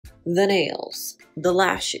the nails, the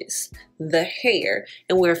lashes, the hair,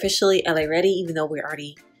 and we're officially LA ready, even though we've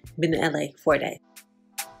already been in LA for a day.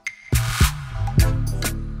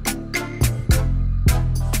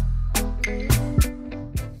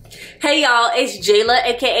 Hey y'all, it's Jaila,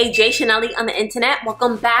 aka JaiChanellie on the internet.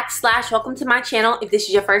 Welcome back / welcome to my channel. If this is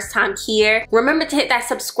your first time here, remember to hit that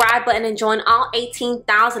subscribe button and join all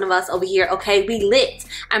 18,000 of us over here, okay? We lit.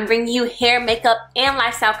 I'm bringing you hair, makeup, and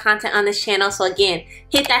lifestyle content on this channel. So again,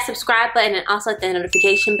 hit that subscribe button and also hit the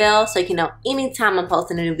notification bell so you can know anytime I'm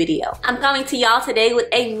posting a new video. I'm coming to y'all today with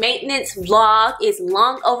a maintenance vlog. It's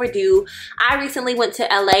long overdue. I recently went to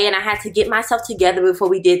LA and I had to get myself together before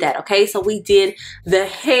we did that, okay? So we did the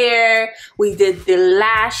hair, we did the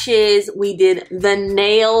lashes, we did the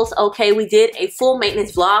nails, okay? We did a full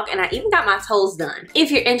maintenance vlog and I even got my toes done. If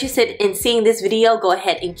you're interested in seeing this video, go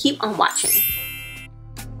ahead and keep on watching.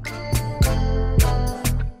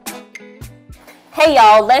 Hey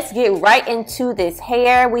y'all, let's get right into this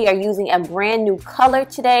hair. We are using a brand new color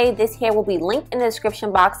today. This hair will be linked in the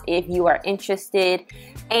description box if you are interested.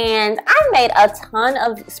 And I made a ton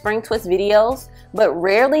of spring twist videos, but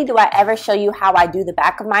rarely do I ever show you how I do the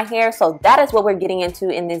back of my hair. So that is what we're getting into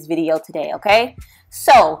in this video today, okay?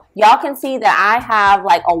 So y'all can see that I have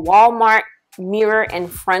like a Walmart mirror in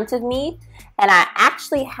front of me, and I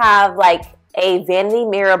actually have like a vanity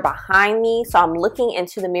mirror behind me, so I'm looking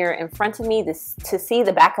into the mirror in front of me to see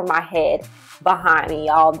the back of my head behind me,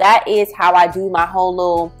 y'all. That is how I do my whole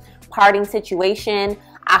little parting situation.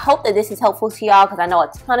 I hope that this is helpful to y'all because I know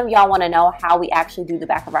a ton of y'all want to know how we actually do the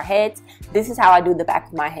back of our heads. This is how I do the back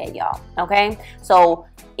of my head, y'all, okay? So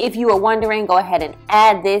if you are wondering, go ahead and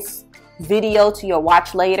add this video to your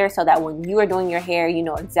watch later so that when you are doing your hair, you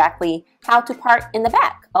know exactly how to part in the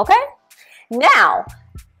back, okay? Now,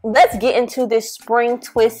 let's get into this spring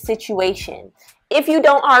twist situation. If you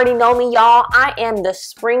don't already know me, y'all, I am the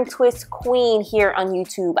spring twist queen here on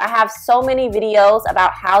YouTube. I have so many videos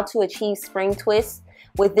about how to achieve spring twists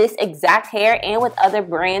with this exact hair and with other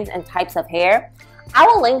brands and types of hair. I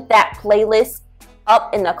will link that playlist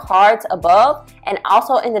up in the cards above and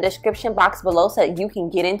also in the description box below so that you can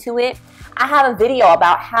get into it. I have a video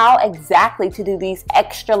about how exactly to do these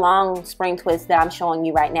extra long spring twists that I'm showing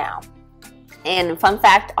you right now. And fun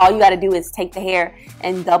fact, all you got to do is take the hair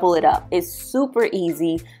and double it up. It's super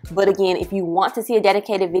easy. But again, if you want to see a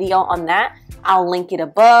dedicated video on that, I'll link it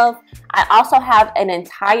above. I also have an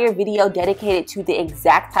entire video dedicated to the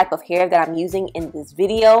exact type of hair that I'm using in this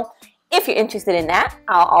video. If you're interested in that,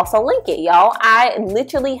 I'll also link it, y'all. I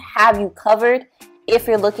literally have you covered if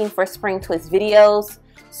you're looking for spring twist videos.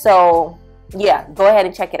 So yeah, go ahead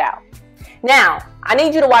and check it out. Now, I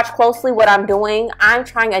need you to watch closely what I'm doing. I'm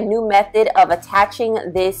trying a new method of attaching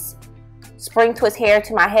this spring twist hair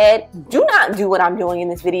to my head. Do not do what I'm doing in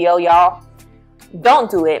this video, y'all. Don't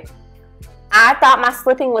do it. I thought my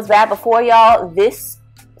slipping was bad before, y'all. This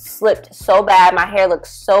slipped so bad. My hair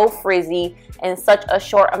looks so frizzy in such a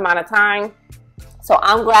short amount of time. So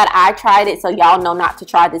I'm glad I tried it so y'all know not to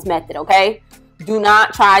try this method, okay? Do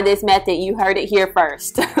not try this method. You heard it here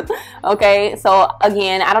first. Okay, so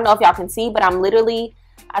again, I don't know if y'all can see, but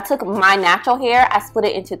I took my natural hair, I split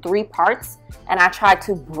it into 3 parts, and I tried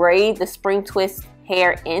to braid the spring twist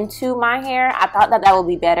hair into my hair. I thought that would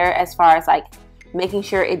be better as far as like making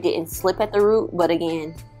sure it didn't slip at the root, but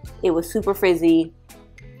again, it was super frizzy.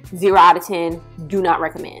 0 out of 10, do not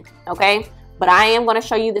recommend, okay? But I am going to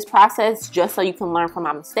show you this process just so you can learn from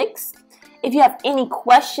my mistakes. If you have any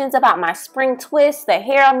questions about my spring twist, the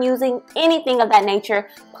hair I'm using, anything of that nature,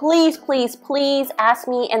 please, please, please ask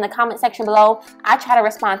me in the comment section below. I try to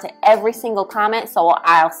respond to every single comment, so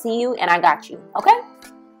I'll see you and I got you, okay?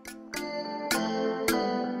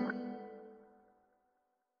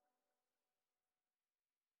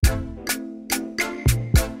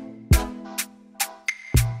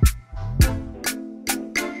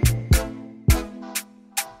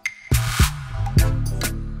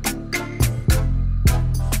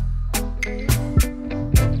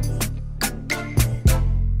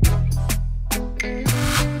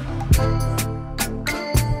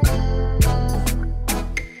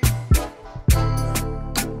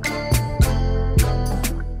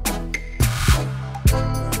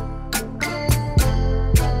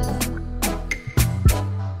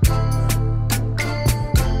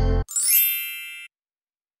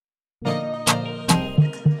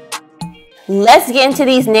 Let's get into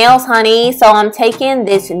these nails, honey. So I'm taking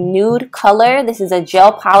this nude color. This is a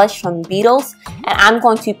gel polish from Beetles, and I'm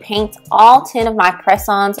going to paint all 10 of my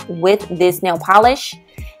press-ons with this nail polish.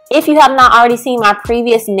 If you have not already seen my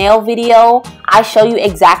previous nail video, I show you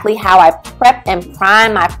exactly how I prep and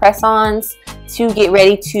prime my press-ons to get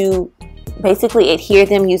ready to basically adhere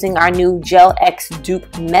them using our new Gel X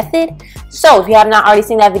dupe method. So if you have not already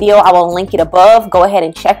seen that video, I will link it above. Go ahead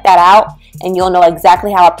and check that out and you'll know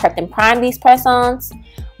exactly how I prepped and primed these press-ons.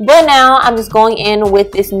 But now I'm just going in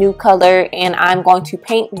with this new color and I'm going to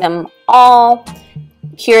paint them all,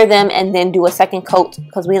 cure them, and then do a second coat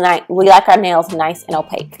because we like our nails nice and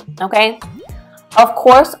opaque. Okay. Of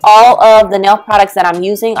course, all of the nail products that I'm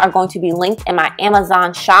using are going to be linked in my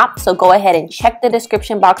Amazon shop, so go ahead and check the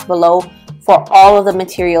description box below for all of the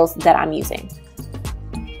materials that I'm using.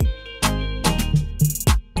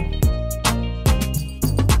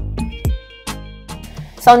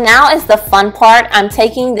 So now is the fun part. I'm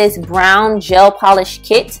taking this brown gel polish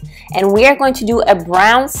kit and we are going to do a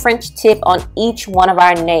brown French tip on each one of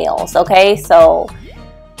our nails, okay? So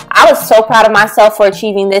I was so proud of myself for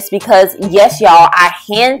achieving this because yes, y'all, I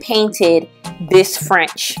hand painted this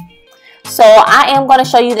French. So I am going to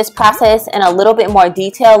show you this process in a little bit more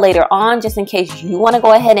detail later on, just in case you want to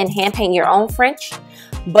go ahead and hand paint your own French.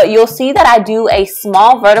 But you'll see that I do a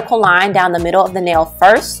small vertical line down the middle of the nail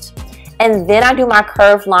first, and then I do my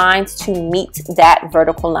curved lines to meet that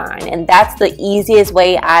vertical line. And that's the easiest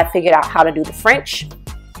way I figured out how to do the French.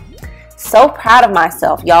 So proud of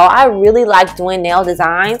myself, y'all. I really like doing nail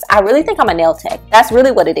designs. I really think I'm a nail tech. That's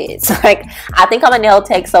really what it is. Like, I think I'm a nail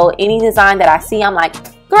tech, so any design that I see, I'm like,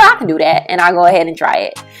 girl, I can do that, and I go ahead and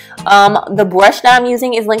try it. The brush that I'm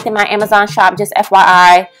using is linked in my Amazon shop, just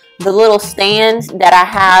FYI. The little stand that I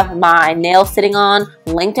have my nails sitting on,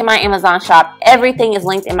 linked in my Amazon shop. Everything is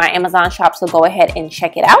linked in my Amazon shop, so go ahead and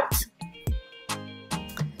check it out.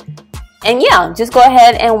 And yeah, just go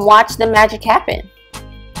ahead and watch the magic happen.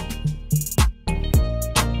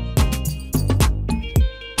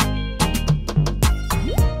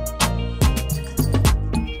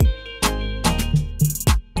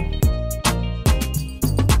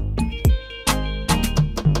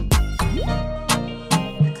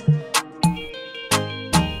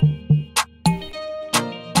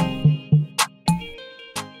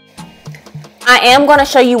 I am going to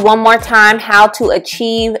show you one more time how to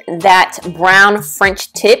achieve that brown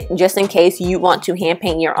French tip, just in case you want to hand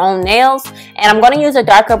paint your own nails. And I'm going to use a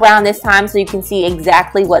darker brown this time so you can see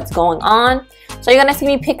exactly what's going on. So you're going to see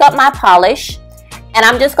me pick up my polish and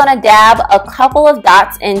I'm just going to dab a couple of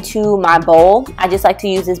dots into my bowl. I just like to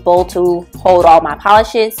use this bowl to hold all my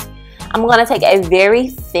polishes. I'm going to take a very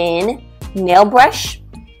thin nail brush.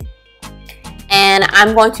 And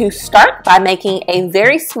I'm going to start by making a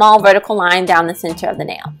very small vertical line down the center of the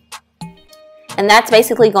nail. And that's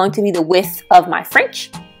basically going to be the width of my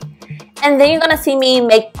French. And then you're going to see me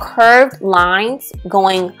make curved lines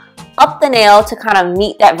going up the nail to kind of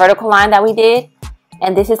meet that vertical line that we did.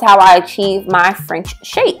 And this is how I achieve my French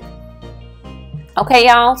shape. Okay,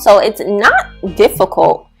 y'all, so it's not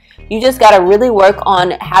difficult. You just got to really work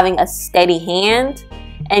on having a steady hand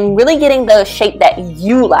and really getting the shape that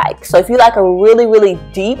you like. So if you like a really, really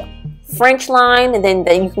deep French line, then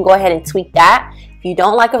you can go ahead and tweak that. If you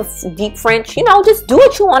don't like a deep French, you know, just do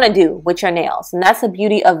what you want to do with your nails. And that's the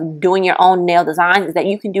beauty of doing your own nail designs, is that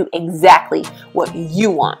you can do exactly what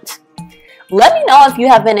you want. Let me know if you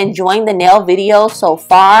have been enjoying the nail video so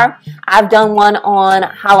far. I've done one on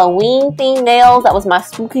Halloween themed nails. That was my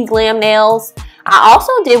spooky glam nails. I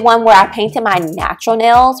also did one where I painted my natural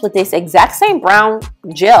nails with this exact same brown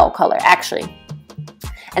gel color, actually.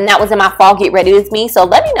 And that was in my fall Get Ready With Me. So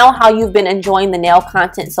let me know how you've been enjoying the nail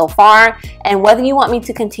content so far and whether you want me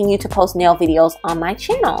to continue to post nail videos on my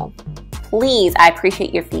channel. Please, I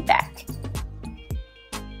appreciate your feedback.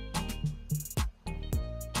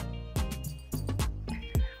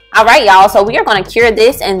 All right, y'all, so we are going to cure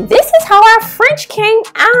this, and this is how our French came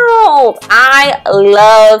out. I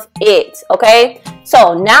love it, okay?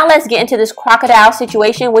 So now let's get into this crocodile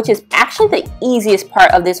situation, which is actually the easiest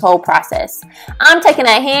part of this whole process. I'm taking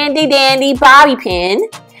a handy dandy bobby pin,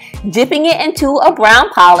 dipping it into a brown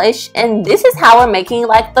polish, and this is how we're making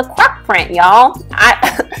like the croc print, y'all.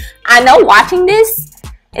 I know watching this,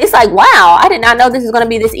 it's like, wow, I did not know this is going to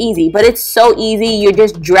be this easy, but it's so easy. You're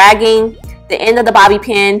just dragging the end of the bobby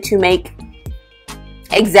pin to make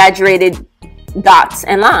exaggerated dots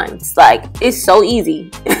and lines. Like, it's so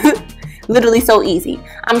easy. Literally so easy.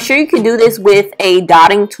 I'm sure you could do this with a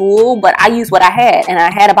dotting tool, but I used what I had, and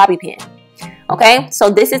I had a bobby pin. Okay, so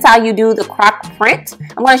this is how you do the croc print.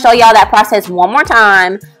 I'm going to show y'all that process one more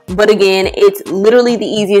time, but again, it's literally the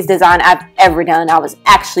easiest design I've ever done. I was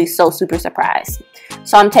actually so super surprised.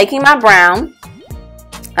 So I'm taking my brown,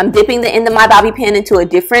 I'm dipping the end of my bobby pin into a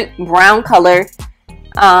different brown color,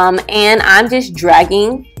 and I'm just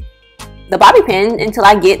dragging the bobby pin until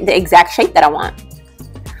I get the exact shape that I want.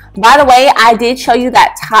 By the way, I did show you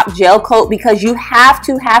that top gel coat because you have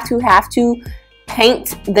to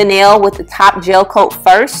paint the nail with the top gel coat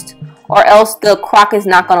first, or else the croc is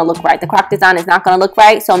not going to look right. The croc design is not going to look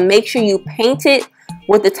right. So make sure you paint it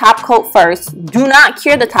with the top coat first. Do not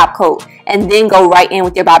cure the top coat and then go right in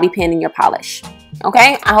with your bobby pin and your polish.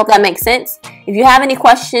 Okay, I hope that makes sense. If you have any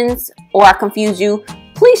questions or I confuse you,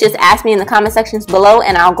 please just ask me in the comment sections below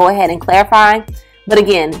and I'll go ahead and clarify. But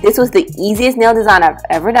again, this was the easiest nail design I've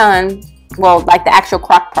ever done. Well, like the actual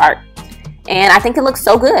croc part. And I think it looks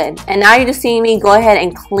so good. And now you're just seeing me go ahead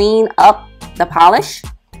and clean up the polish.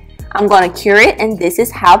 I'm going to cure it, and this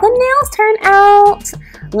is how the nails turn out.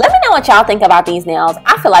 Let me know what y'all think about these nails.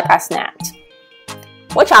 I feel like I snapped.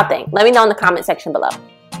 What y'all think? Let me know in the comment section below.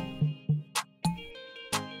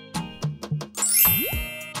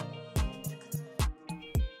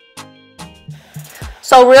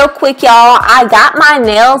 So real quick, y'all, I got my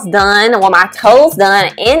nails done, or my toes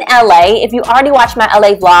done in LA. If you already watched my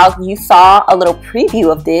LA vlog, you saw a little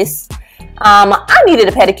preview of this. I needed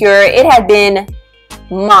a pedicure. It had been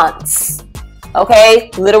months,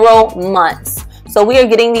 okay, literal months. So we are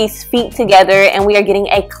getting these feet together and we are getting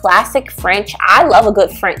a classic French. I love a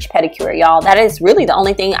good French pedicure, y'all. That is really the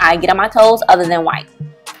only thing I get on my toes other than white.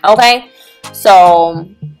 Okay, so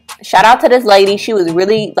shout out to this lady. She was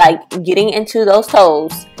really like getting into those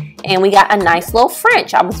toes and we got a nice little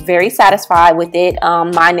French. I was very satisfied with it.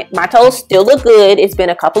 My toes still look good. It's been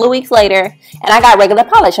a couple of weeks later and I got regular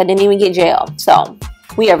polish. I didn't even get gel. So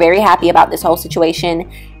we are very happy about this whole situation,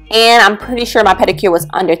 and I'm pretty sure my pedicure was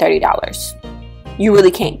under $30. You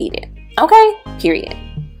really can't beat it. Okay, period.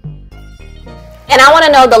 And I want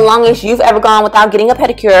to know the longest you've ever gone without getting a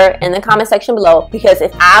pedicure in the comment section below, because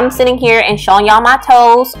if I'm sitting here and showing y'all my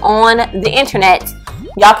toes on the internet,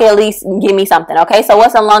 y'all can at least give me something. Okay, so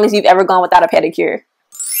what's the longest you've ever gone without a pedicure?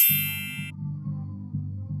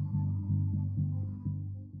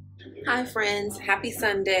 Hi friends, happy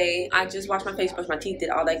Sunday. I just washed my face, brushed my teeth, did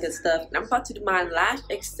all that good stuff, and I'm about to do my lash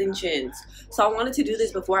extensions. So I wanted to do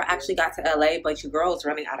this before I actually got to LA, but your girl is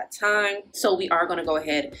running out of time. So we are going to go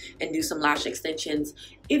ahead and do some lash extensions.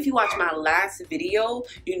 If you watched my last video,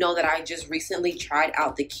 you know that I just recently tried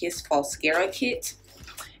out the Kiss Falscara kit.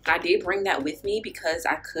 And I did bring that with me because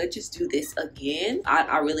I could just do this again.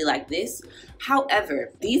 I really like this.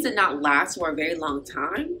 However, these did not last for a very long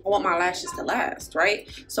time. I want my lashes to last, right?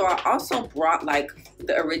 So I also brought like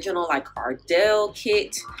the original like Ardell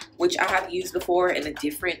kit, which I have used before in a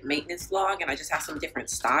different maintenance vlog, and I just have some different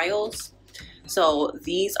styles. So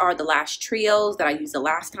these are the lash trios that I used the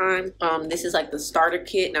last time. This is like the starter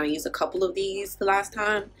kit, and I used a couple of these the last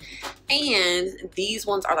time. And these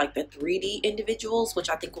ones are like the 3D individuals, which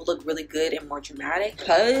I think will look really good and more dramatic.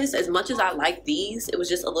 Because as much as I like these, it was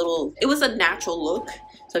just it was a natural look.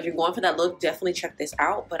 So if you're going for that look, definitely check this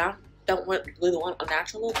out. But I don't really want a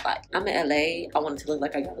natural look. Like, I'm in LA, I want it to look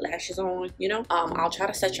like I got lashes on, you know. I'll try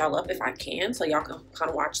to set y'all up if I can, so y'all can kind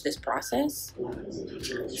of watch this process.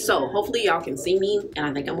 So hopefully y'all can see me, and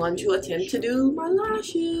I think I'm going to attempt to do my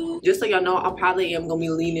lashes. Just so y'all know, I probably am gonna be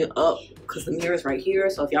leaning up because the mirror is right here.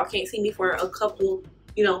 So if y'all can't see me for a couple,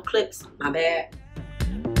 you know, clips, my bad.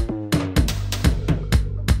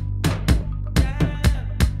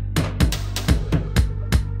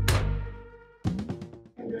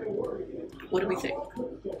 What do we think?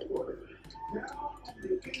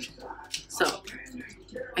 So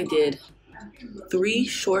I did 3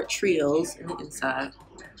 short trios in the inside,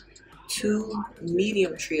 2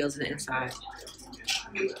 medium trios in the inside,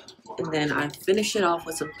 and then I finished it off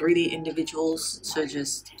with some 3D individuals to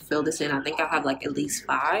just fill this in. I think I have like at least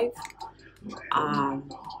 5.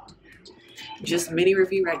 Just mini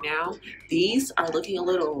review right now. These are looking a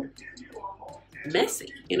little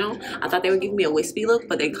messy, you know. I thought they would give me a wispy look,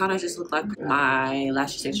 but they kind of just look like my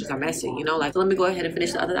lash extensions are messy, you know. Like, so let me go ahead and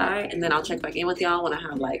finish the other eye, and then I'll check back in with y'all when I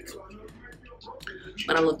have like,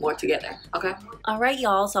 when I look more together. Okay. All right,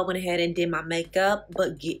 y'all, so I went ahead and did my makeup,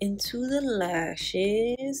 but get into the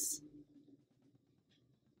lashes.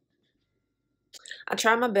 I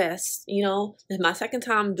try my best, you know. This is my second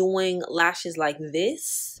time doing lashes like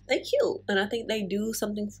this. They're cute, and I think they do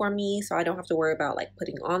something for me, so I don't have to worry about like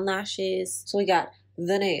putting on lashes. So we got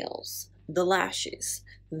the nails, the lashes,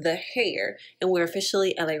 the hair, and we're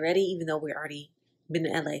officially LA ready, even though we've already been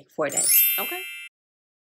in LA for a day. Okay.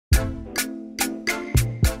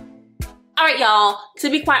 All right, y'all, to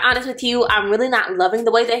be quite honest with you, I'm really not loving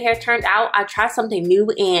the way the hair turned out. I tried something new,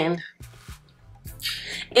 and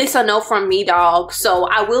it's a no from me, dog. So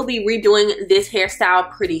I will be redoing this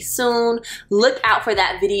hairstyle pretty soon. Look out for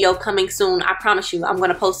that video coming soon. I promise you, I'm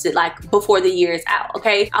gonna post it like before the year is out,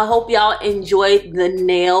 okay? I hope y'all enjoyed the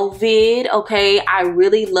nail vid, okay? I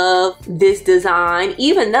really love this design,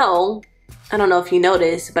 even though, I don't know if you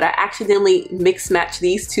noticed, but I accidentally mix match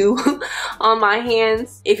these two on my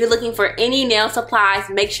hands. If you're looking for any nail supplies,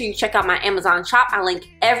 make sure you check out my Amazon shop. I link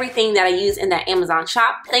everything that I use in that Amazon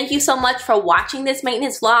shop. Thank you so much for watching this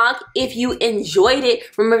maintenance vlog. If you enjoyed it,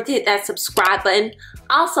 remember to hit that subscribe button.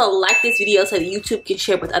 Also, like this video so that YouTube can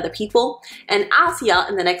share with other people. And I'll see y'all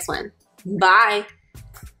in the next one. Bye.